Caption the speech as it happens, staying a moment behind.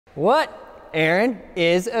What, Aaron,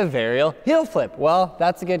 is a varial heel flip? Well,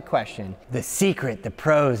 that's a good question. The secret the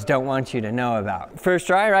pros don't want you to know about. First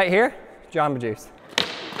try right here, Jamba Juice.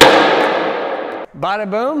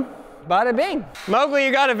 Bada boom, bada bing. Mowgli,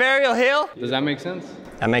 you got a varial heel? Does that make sense?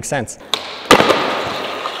 That makes sense.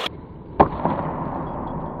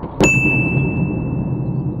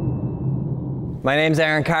 My name's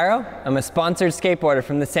Aaron Kyro. I'm a sponsored skateboarder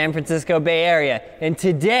from the San Francisco Bay Area. And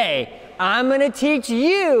today, I'm gonna teach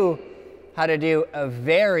you how to do a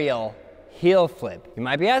varial heel flip. You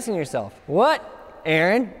might be asking yourself, what,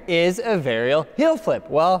 Aaron, is a varial heel flip?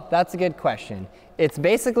 Well, that's a good question. It's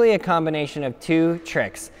basically a combination of two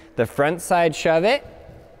tricks. The front side shove it,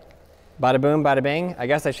 bada boom, bada bing. I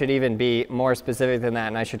guess I should even be more specific than that,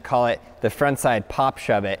 and I should call it the front side pop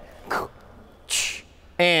shove it.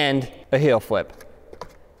 And a heel flip.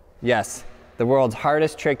 Yes, the world's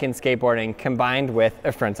hardest trick in skateboarding combined with a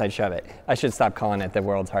frontside shove it. I should stop calling it the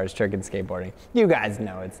world's hardest trick in skateboarding. You guys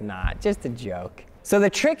know it's not, just a joke. So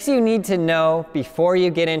the tricks you need to know before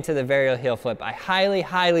you get into the varial heel flip, I highly,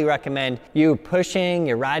 highly recommend you pushing,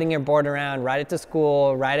 you're riding your board around, ride it to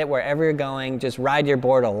school, ride it wherever you're going, just ride your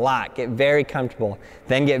board a lot, get very comfortable.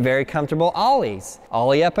 Then get very comfortable ollies.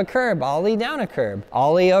 Ollie up a curb, ollie down a curb,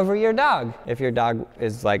 ollie over your dog. If your dog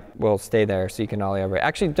is like, will stay there so you can ollie over it.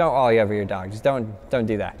 Actually, don't ollie over your dog, just don't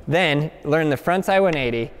do that. Then learn the frontside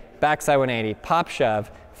 180, backside 180, pop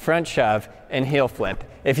shove, front shove, and heel flip.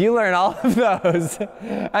 If you learn all of those,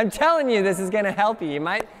 I'm telling you this is gonna help you. You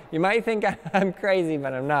might think I'm crazy,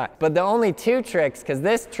 but I'm not. But the only two tricks, because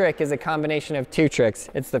this trick is a combination of two tricks.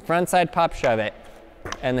 It's the front side pop shove it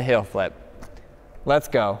and the heel flip. Let's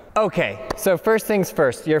go. Okay, so first things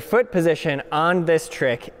first, your foot position on this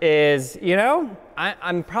trick is, you know,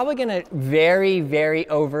 I'm probably gonna very, very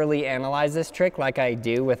overly analyze this trick like I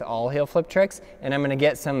do with all heel flip tricks, and I'm gonna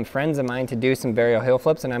get some friends of mine to do some varial heel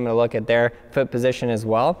flips, and I'm gonna look at their foot position as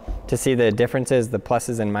well to see the differences, the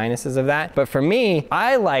pluses and minuses of that. But for me,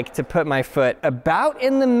 I like to put my foot about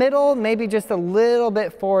in the middle, maybe just a little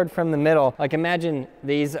bit forward from the middle. Like imagine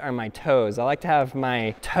these are my toes. I like to have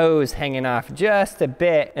my toes hanging off just a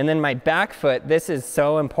bit, and then my back foot, this is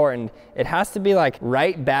so important. It has to be like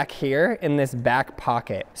right back here in this back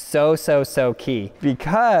pocket. So key.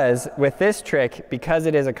 Because with this trick, because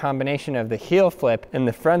it is a combination of the heel flip and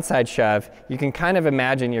the front side shove, you can kind of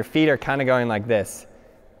imagine your feet are kind of going like this.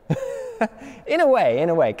 in a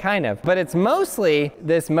way, kind of. But it's mostly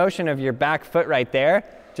this motion of your back foot right there,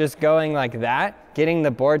 just going like that, getting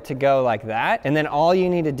the board to go like that. And then all you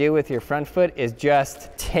need to do with your front foot is just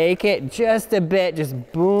take it just a bit, just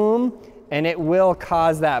boom, and it will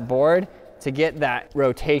cause that board to get that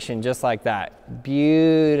rotation just like that.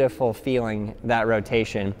 Beautiful feeling, that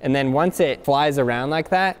rotation. And then once it flies around like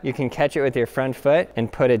that, you can catch it with your front foot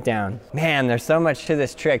and put it down. Man, there's so much to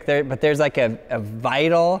this trick, but there's like a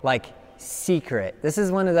vital, like, secret. This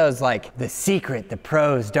is one of those like the secret the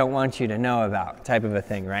pros don't want you to know about type of a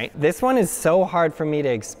thing, right? This one is so hard for me to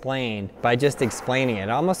explain by just explaining it. It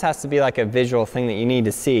almost has to be like a visual thing that you need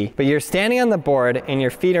to see. But you're standing on the board and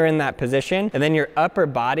your feet are in that position, and then your upper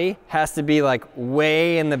body has to be like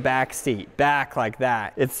way in the back seat, back like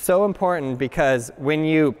that. It's so important because when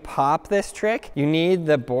you pop this trick, you need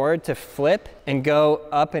the board to flip and go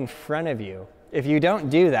up in front of you. If you don't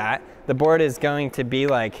do that, the board is going to be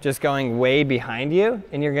like just going way behind you,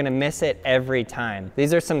 and you're gonna miss it every time.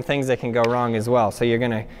 These are some things that can go wrong as well. So you're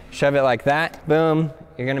gonna shove it like that, boom,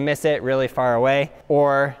 you're gonna miss it really far away,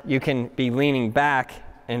 or you can be leaning back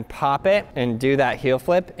and pop it and do that heel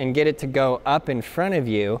flip and get it to go up in front of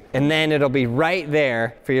you, and then it'll be right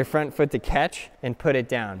there for your front foot to catch and put it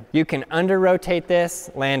down. You can under rotate this.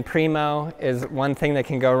 Land primo is one thing that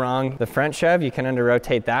can go wrong. The front shove, you can under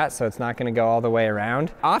rotate that so it's not gonna go all the way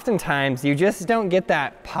around. Oftentimes you just don't get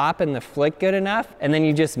that pop and the flick good enough, and then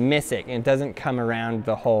you just miss it and it doesn't come around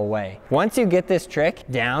the whole way. Once you get this trick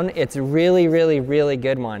down, it's a really, really, really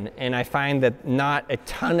good one, and I find that not a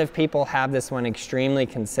ton of people have this one extremely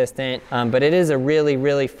consistent, but it is a really,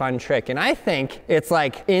 really fun trick. And I think it's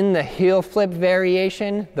like in the heel flip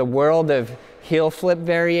variation, the world of heel flip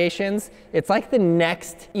variations, it's like the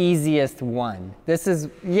next easiest one. This is,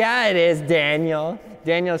 yeah, it is, Daniel.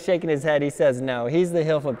 Daniel's shaking his head, he says no, he's the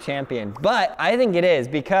heel flip champion. But I think it is,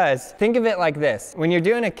 because think of it like this. When you're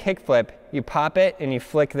doing a kick flip, you pop it and you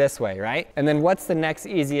flick this way, right? And then what's the next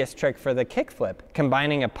easiest trick for the kick flip?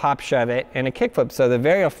 Combining a pop shove it and a kick flip. So the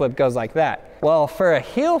varial flip goes like that. Well, for a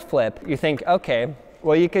heel flip, you think, okay,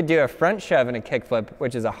 Well, you could do a front shove and a kick flip,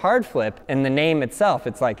 which is a hard flip, and the name itself,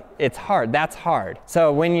 it's like, it's hard, that's hard.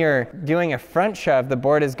 So when you're doing a front shove, the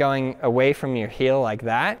board is going away from your heel like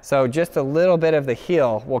that. So just a little bit of the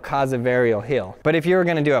heel will cause a varial heel. But if you were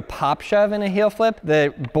gonna do a pop shove and a heel flip,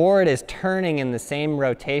 the board is turning in the same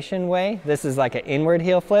rotation way. This is like an inward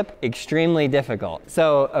heel flip, extremely difficult.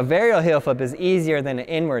 So a varial heel flip is easier than an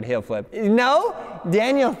inward heel flip. No,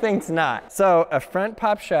 Daniel thinks not. So a front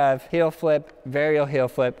pop shove, heel flip, varial heel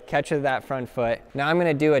flip, catch with that front foot. Now I'm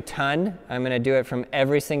gonna do a ton. I'm gonna do it from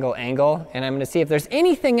every single angle, and I'm gonna see if there's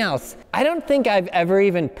anything else. I don't think I've ever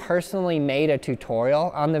even personally made a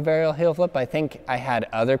tutorial on the varial heel flip. I think I had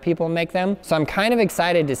other people make them. So I'm kind of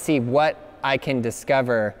excited to see what I can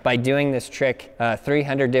discover by doing this trick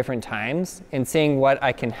 300 different times and seeing what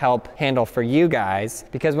I can help handle for you guys.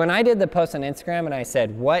 Because when I did the post on Instagram and I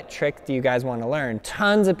said, what trick do you guys want to learn?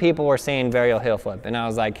 Tons of people were saying varial heel flip. And I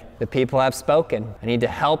was like, the people have spoken. I need to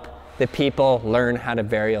help the people learn how to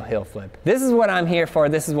varial heel flip. This is what I'm here for.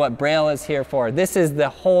 This is what Braille is here for. This is the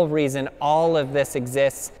whole reason all of this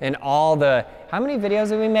exists, and all the, how many videos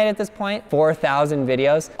have we made at this point? 4,000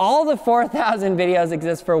 videos. All the 4,000 videos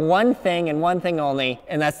exist for one thing and one thing only,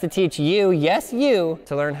 and that's to teach you, yes you,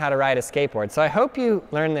 to learn how to ride a skateboard. So I hope you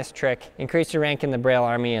learn this trick, increase your rank in the Braille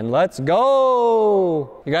army, and let's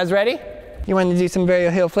go! You guys ready? You want to do some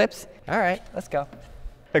varial heel flips? All right, let's go.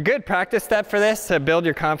 A good practice step for this to build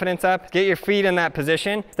your confidence up, get your feet in that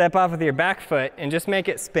position, step off with your back foot, and just make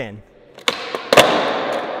it spin.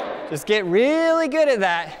 Just get really good at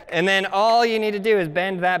that, and then all you need to do is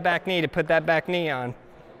bend that back knee to put that back knee on.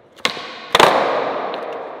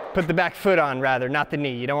 Put the back foot on, rather, not the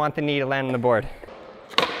knee. You don't want the knee to land on the board.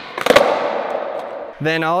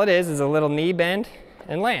 Then all it is a little knee bend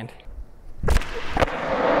and land.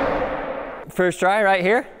 First try right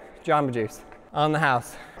here, Jamba Juice. On the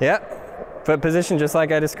house. Yep. Foot position just like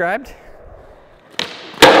I described.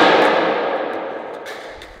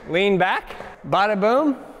 Lean back. Bada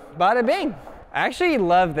boom. Bada bing. I actually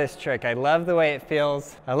love this trick. I love the way it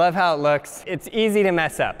feels. I love how it looks. It's easy to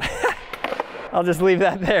mess up. I'll just leave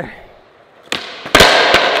that there.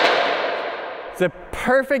 It's a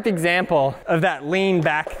perfect example of that lean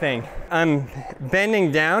back thing. I'm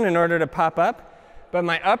bending down in order to pop up, but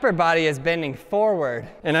my upper body is bending forward,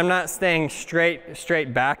 and I'm not staying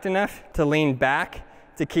straight backed enough to lean back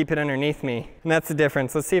to keep it underneath me. And that's the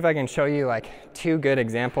difference. Let's see if I can show you like 2 good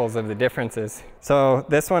examples of the differences. So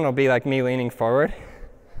this one will be like me leaning forward.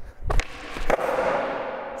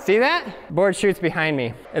 See that? Board shoots behind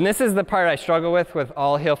me. And this is the part I struggle with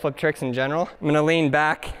all heel flip tricks in general. I'm gonna lean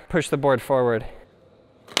back, push the board forward.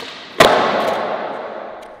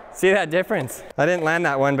 See that difference? I didn't land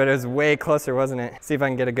that one, but it was way closer, wasn't it? See if I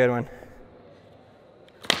can get a good one.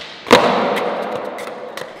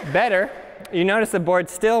 Better. You notice the board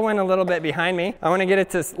still went a little bit behind me. I want to get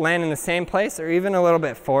it to land in the same place or even a little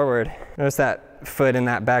bit forward. Notice that foot in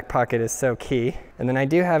that back pocket is so key. And then I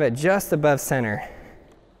do have it just above center.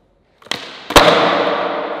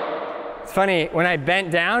 It's funny, when I bent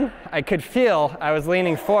down, I could feel I was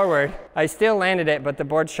leaning forward. I still landed it, but the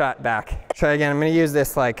board shot back. Try again. I'm going to use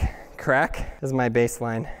this like crack as my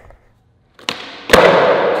baseline.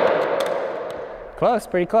 Close,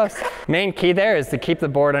 pretty close. Main key there is to keep the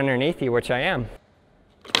board underneath you, which I am.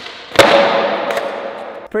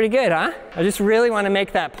 Pretty good, huh? I just really want to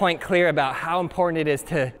make that point clear about how important it is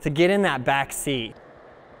to get in that back seat.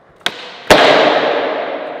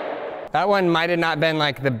 That one might have not been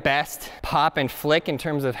like the best pop and flick in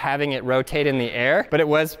terms of having it rotate in the air, but it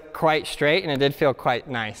was quite straight and it did feel quite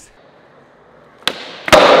nice.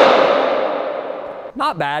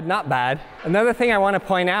 Not bad, not bad. Another thing I want to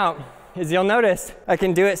point out is you'll notice I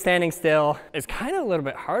can do it standing still. It's kind of a little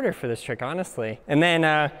bit harder for this trick, honestly. And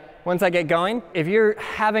then once I get going, if you're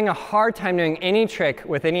having a hard time doing any trick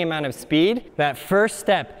with any amount of speed, that first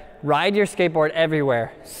step, ride your skateboard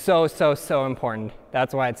everywhere. So important.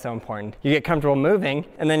 That's why it's so important. You get comfortable moving,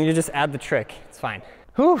 and then you just add the trick. It's fine.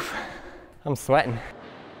 Whew, I'm sweating.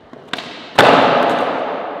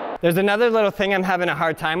 There's another little thing I'm having a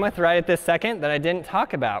hard time with right at this second that I didn't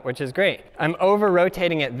talk about, which is great. I'm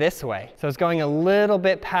over-rotating it this way. So it's going a little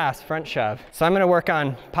bit past front shove. So I'm gonna work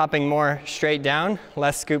on popping more straight down,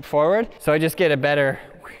 less scoop forward. So I just get a better,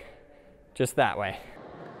 just that way.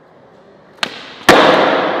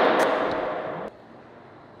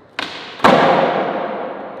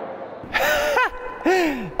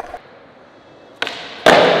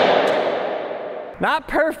 Not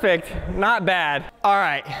perfect, not bad. All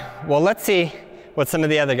right, well, let's see what some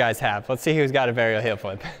of the other guys have. Let's see who's got a varial heel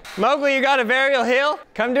flip. Mowgli, you got a varial heel?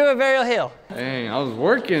 Come do a varial heel. Dang, I was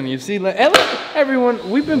working. You see, look, everyone,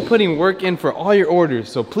 we've been putting work in for all your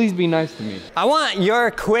orders, so please be nice to me. I want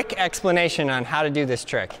your quick explanation on how to do this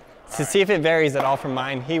trick to see if it varies at all from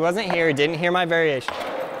mine. He wasn't here, didn't hear my variation.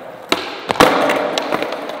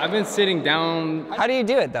 I've been sitting down. How do you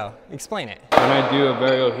do it though? Explain it. When I do a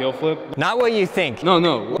varial heel flip. Not what you think.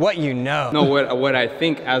 No. What you know. No, what I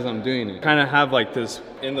think as I'm doing it. Kind of have like this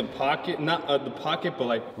in the pocket, not the pocket, but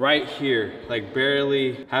like right here, like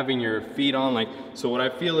barely having your feet on. Like, so what I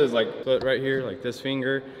feel is like foot right here, like this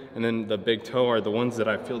finger, and then the big toe are the ones that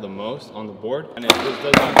I feel the most on the board. And it just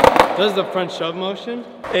does the front shove motion.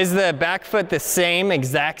 Is the back foot the same,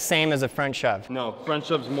 exact same as a front shove? No, front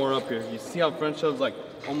shove's more up here. You see how front shove's like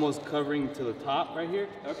almost covering to the top right here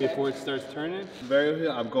before it starts turning? Varial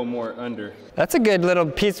heel, I'll go more under. That's a good little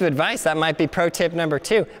piece of advice. That might be pro tip number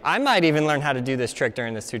 2. I might even learn how to do this trick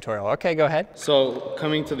during this tutorial. Okay, go ahead. So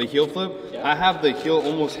coming to the heel flip, I have the heel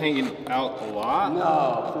almost hanging out a lot.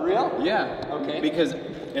 No, for real? Yeah. Okay. Because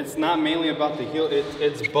it's not mainly about the heel,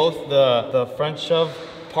 it's both the front shove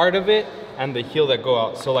part of it and the heel that go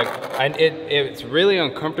out. So like, it's really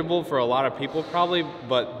uncomfortable for a lot of people probably,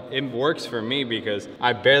 but it works for me because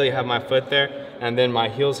I barely have my foot there and then my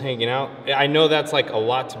heel's hanging out. I know that's like a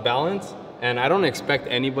lot to balance and I don't expect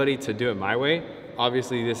anybody to do it my way.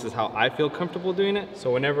 Obviously this is how I feel comfortable doing it.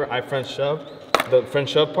 So whenever I front shove, the front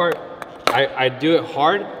shove part, I do it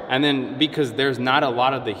hard, and then because there's not a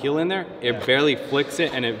lot of the heel in there, it barely flicks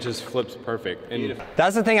it and it just flips perfect. And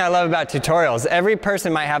that's the thing I love about tutorials. Every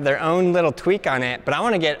person might have their own little tweak on it, but I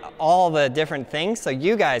want to get all the different things so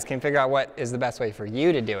you guys can figure out what is the best way for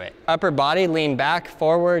you to do it. Upper body, lean back,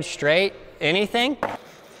 forward, straight, anything?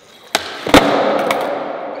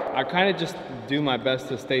 I kind of just do my best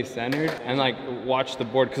to stay centered and like watch the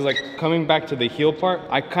board, because like coming back to the heel part,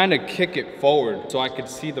 I kind of kick it forward so I could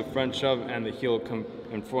see the front shove and the heel come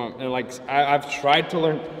in front. And like I've tried to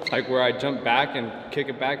learn like where I jump back and kick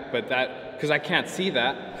it back, but that, because I can't see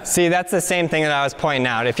that. See, that's the same thing that I was pointing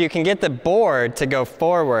out. If you can get the board to go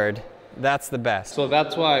forward, that's the best. So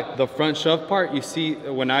that's why the front shove part, you see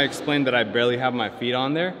when I explained that I barely have my feet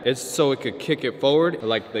on there, it's so it could kick it forward,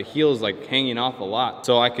 like the heel's like hanging off a lot,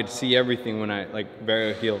 so I could see everything when I like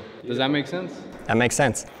varial heel. Does that make sense? That makes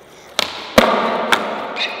sense.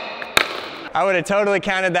 I would have totally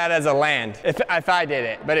counted that as a land if I did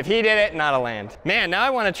it, but if he did it, not a land. Man, now I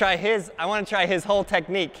want to try his whole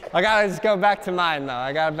technique. I gotta just go back to mine though.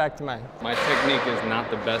 I got back to mine. My technique is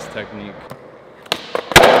not the best technique.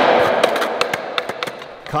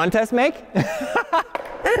 Contest make?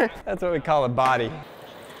 That's what we call a body.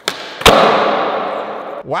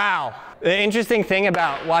 Wow. The interesting thing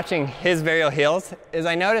about watching his varial heels is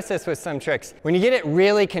I noticed this with some tricks. When you get it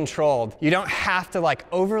really controlled, you don't have to like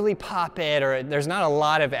overly pop it, or there's not a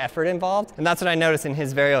lot of effort involved. And that's what I noticed in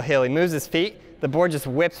his varial heel. He moves his feet, the board just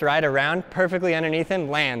whips right around, perfectly underneath him,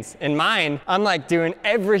 lands. In mine, I'm like doing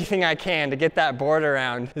everything I can to get that board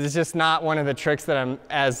around. It's just not one of the tricks that I'm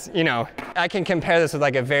as, you know, I can compare this with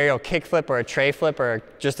like a varial kickflip or a tray flip or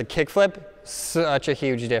just a kickflip. Such a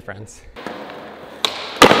huge difference.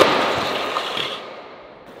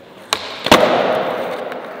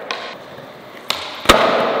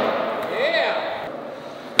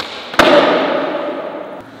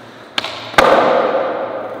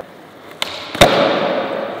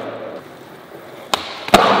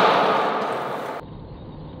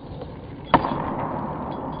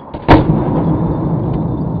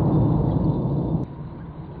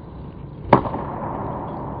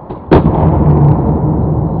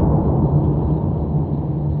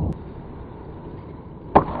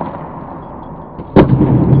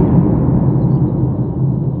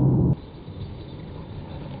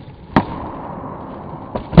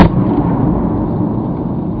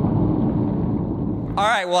 All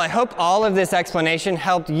right, well, I hope all of this explanation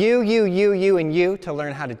helped you, and you to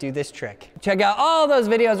learn how to do this trick. Check out all those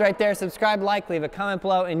videos right there. Subscribe, like, leave a comment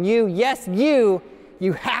below, and you, yes, you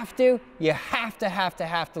have to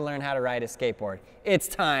learn how to ride a skateboard. It's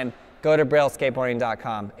time. Go to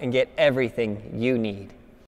brailleskateboarding.com and get everything you need.